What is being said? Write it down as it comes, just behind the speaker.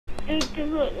Dude, 'cause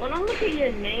look, when I look at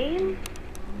your name,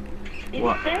 it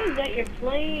says that you're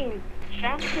playing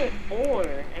Chapter 4,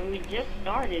 and we just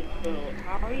started, so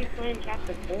how are you playing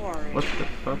Chapter 4 already? What the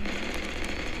fuck?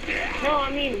 No,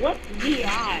 I mean, what's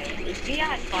VI? Is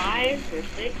VI 5 or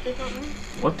 6 or something?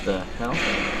 What the hell?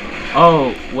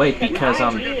 Oh, wait, because,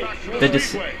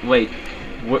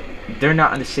 they're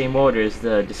not in the same order as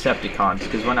the Decepticons,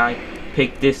 because when I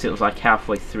picked this, it was like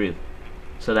halfway through.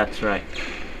 So that's right.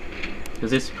 Because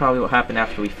this is probably what happened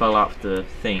after we fell off the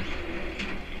thing.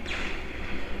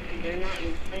 They're not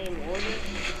in the same order?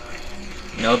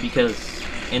 No, because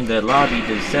in the lobby,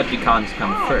 the Decepticons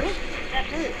come first. That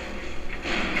hurt.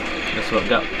 Let's go.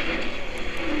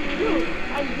 Dude,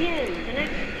 again, the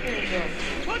next one.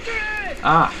 Punch your head!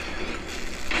 Ah.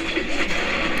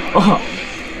 Oh.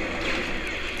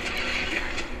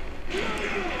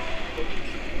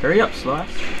 Hurry up, Slash.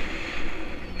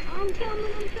 I'm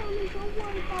coming, don't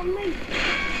worry about me.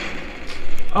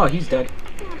 Oh, he's dead.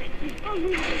 Go.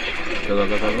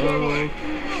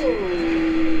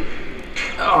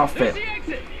 Oh, fail.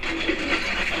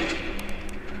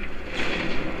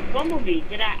 Bumblebee,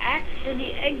 did I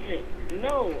actually exit?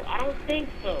 No, I don't think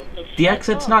so. The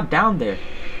exit's not down there.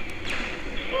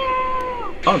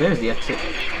 Oh, there's the exit.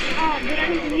 Oh, but I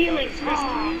need healing.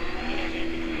 Oh.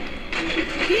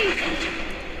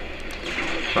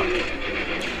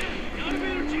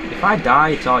 If I die,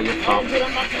 it's all your fault. Oh, dude,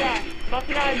 I'm about to die. I'm about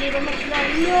to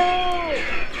die.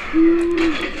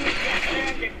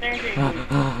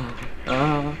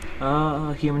 No!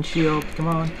 Human shield, come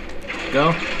on.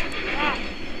 Go.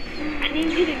 I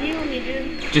need you to heal me,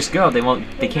 dude. Just go,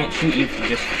 they can't shoot you if you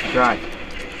just drive.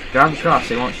 Drive across,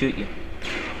 they won't shoot you.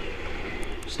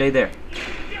 Stay there.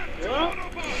 Well,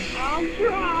 I'll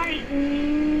try.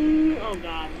 Oh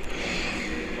god.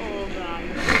 Oh god.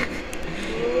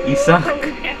 You suck. Oh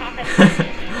god.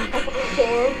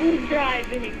 Horrible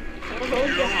driving. Oh god.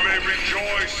 You may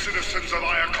rejoice, citizens of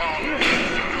Iacon. Your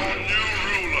new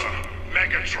ruler,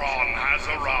 Megatron, has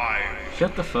arrived.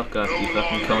 Shut the fuck up, you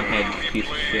fucking conehead piece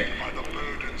of shit. By the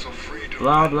burdens of freedom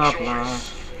Blah and blah choice. blah.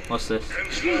 What's this?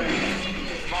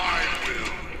 Henceforth, my will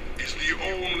is the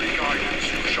only guidance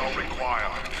you shall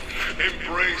require.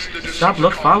 Embrace the Stop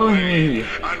Decepticon following way me.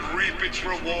 and reap its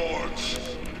rewards.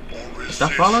 Or resist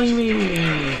Stop following me.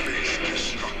 and face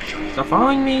destruction. Stop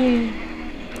following me.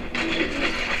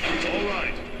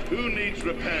 Alright, who needs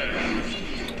repairs?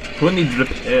 Who needs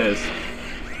repairs?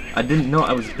 I didn't know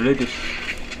I was British.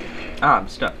 Ah, I'm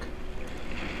stuck.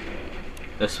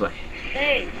 This way.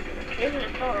 Hey, here's an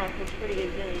assault rifle, pretty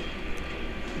good gun.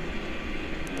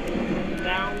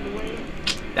 Down way.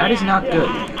 That is not good.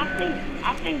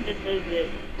 I think this is it.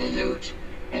 Alert.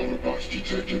 Autobots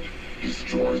detected.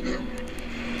 Destroy them.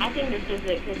 I think this is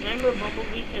it, because remember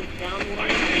Bumblebee says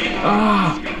downward?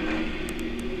 Ah!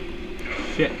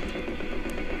 Shit.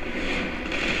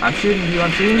 I'm shooting you,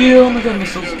 Oh my god,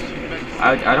 missiles.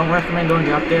 I don't recommend going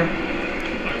out there.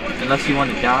 Unless you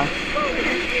want to die.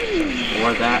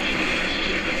 Or that.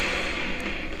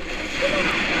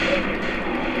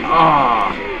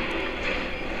 Ah!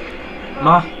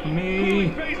 Me!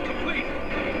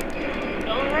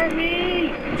 Don't hurt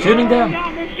me! I'm shooting them! Oh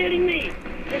god, they're shooting me!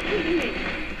 They're shooting me!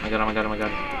 Oh my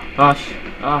god. Oh,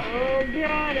 Oh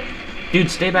god! Dude,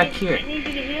 stay back here. I need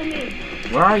you to heal me!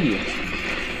 Where are you?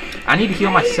 I need to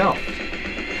heal myself.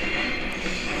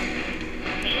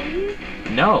 Can you?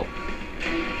 No.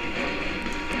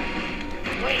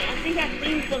 Wait, I think I've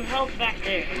seen some health back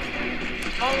there.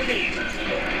 Follow me.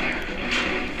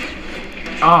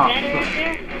 Ah, Is that it right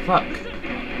there? fuck.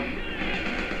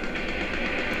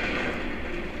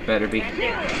 Better be. Right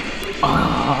there.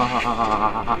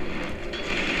 Ah.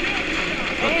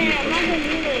 Fuck Hey, you. I'm not gonna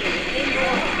heal it. I need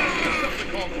more.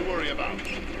 Decepticon to worry about.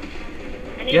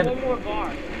 I need Get it. one more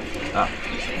bar. Ah.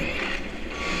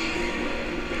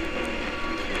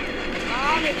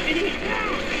 Ah, they're shooting me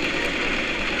down!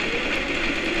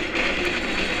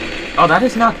 Oh, that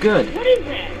is not good. What is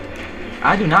that?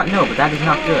 I do not know, but that is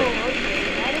not good. Oh,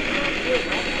 okay. That is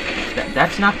not good.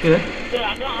 That's not good. Dude,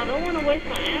 I don't want to waste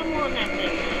my ammo on that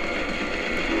thing.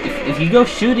 If you go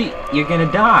shoot it, you're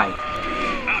gonna die.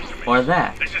 Or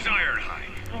that. This is Ironhide.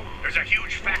 There's a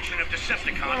huge faction of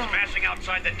Decepticons massing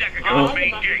outside the I Decagon's was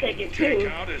main about to gate. take it Take too.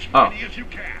 out as Oh. many as you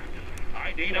can.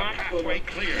 I need a Not pathway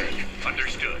cleared.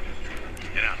 Understood.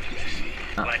 Get out to this.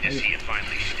 Glad to see you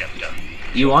finally stepped up.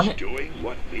 You want it? Doing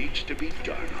what needs to be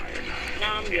done, Ironhide.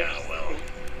 Now I'm good. Yeah, well,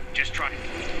 just try.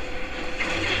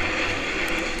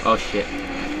 Oh shit.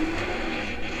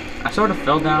 I sort of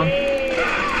fell down. Hey.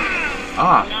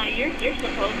 Ah. Nah, you're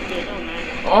supposed to. It don't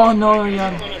matter. Oh no,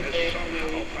 yeah. One up there.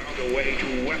 Somehow found a way to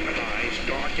weaponize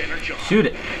Dark Energon. Shoot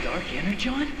it. Dark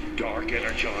Energon? Dark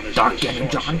Energon is Dark the source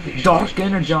Energon, of these Dark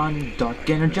Energon, Dark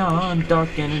Energon,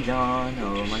 Dark Energon.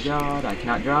 Oh my god, I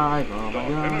cannot drive. Oh my Dark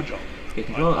god. Energon. Get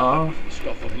control. Oh.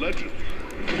 Stuff of legend.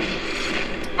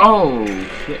 Oh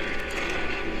shit.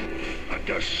 A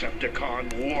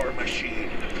Decepticon war machine.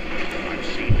 I've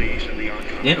seen these in the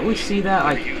archives. Didn't we see that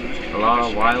like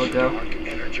a while ago? Dark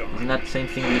Energon. Isn't that the same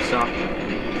thing we saw?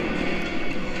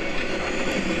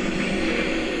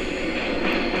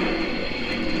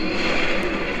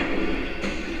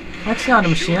 That's not a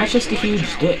machine, that's just a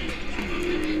huge dick.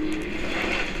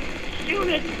 Shoot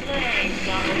its legs,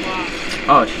 Autobot.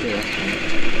 Oh shit.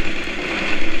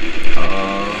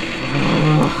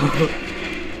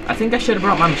 I think I should have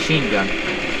brought my machine gun.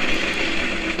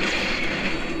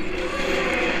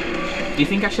 Do you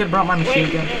think I should have brought my machine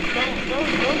Wait, gun? don't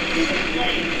shoot its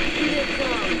legs.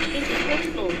 Shoot the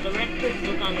crystals, the red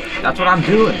crystals on it. That's what I'm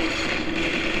doing.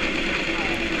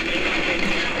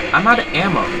 I'm out of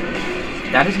ammo.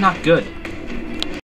 That is not good.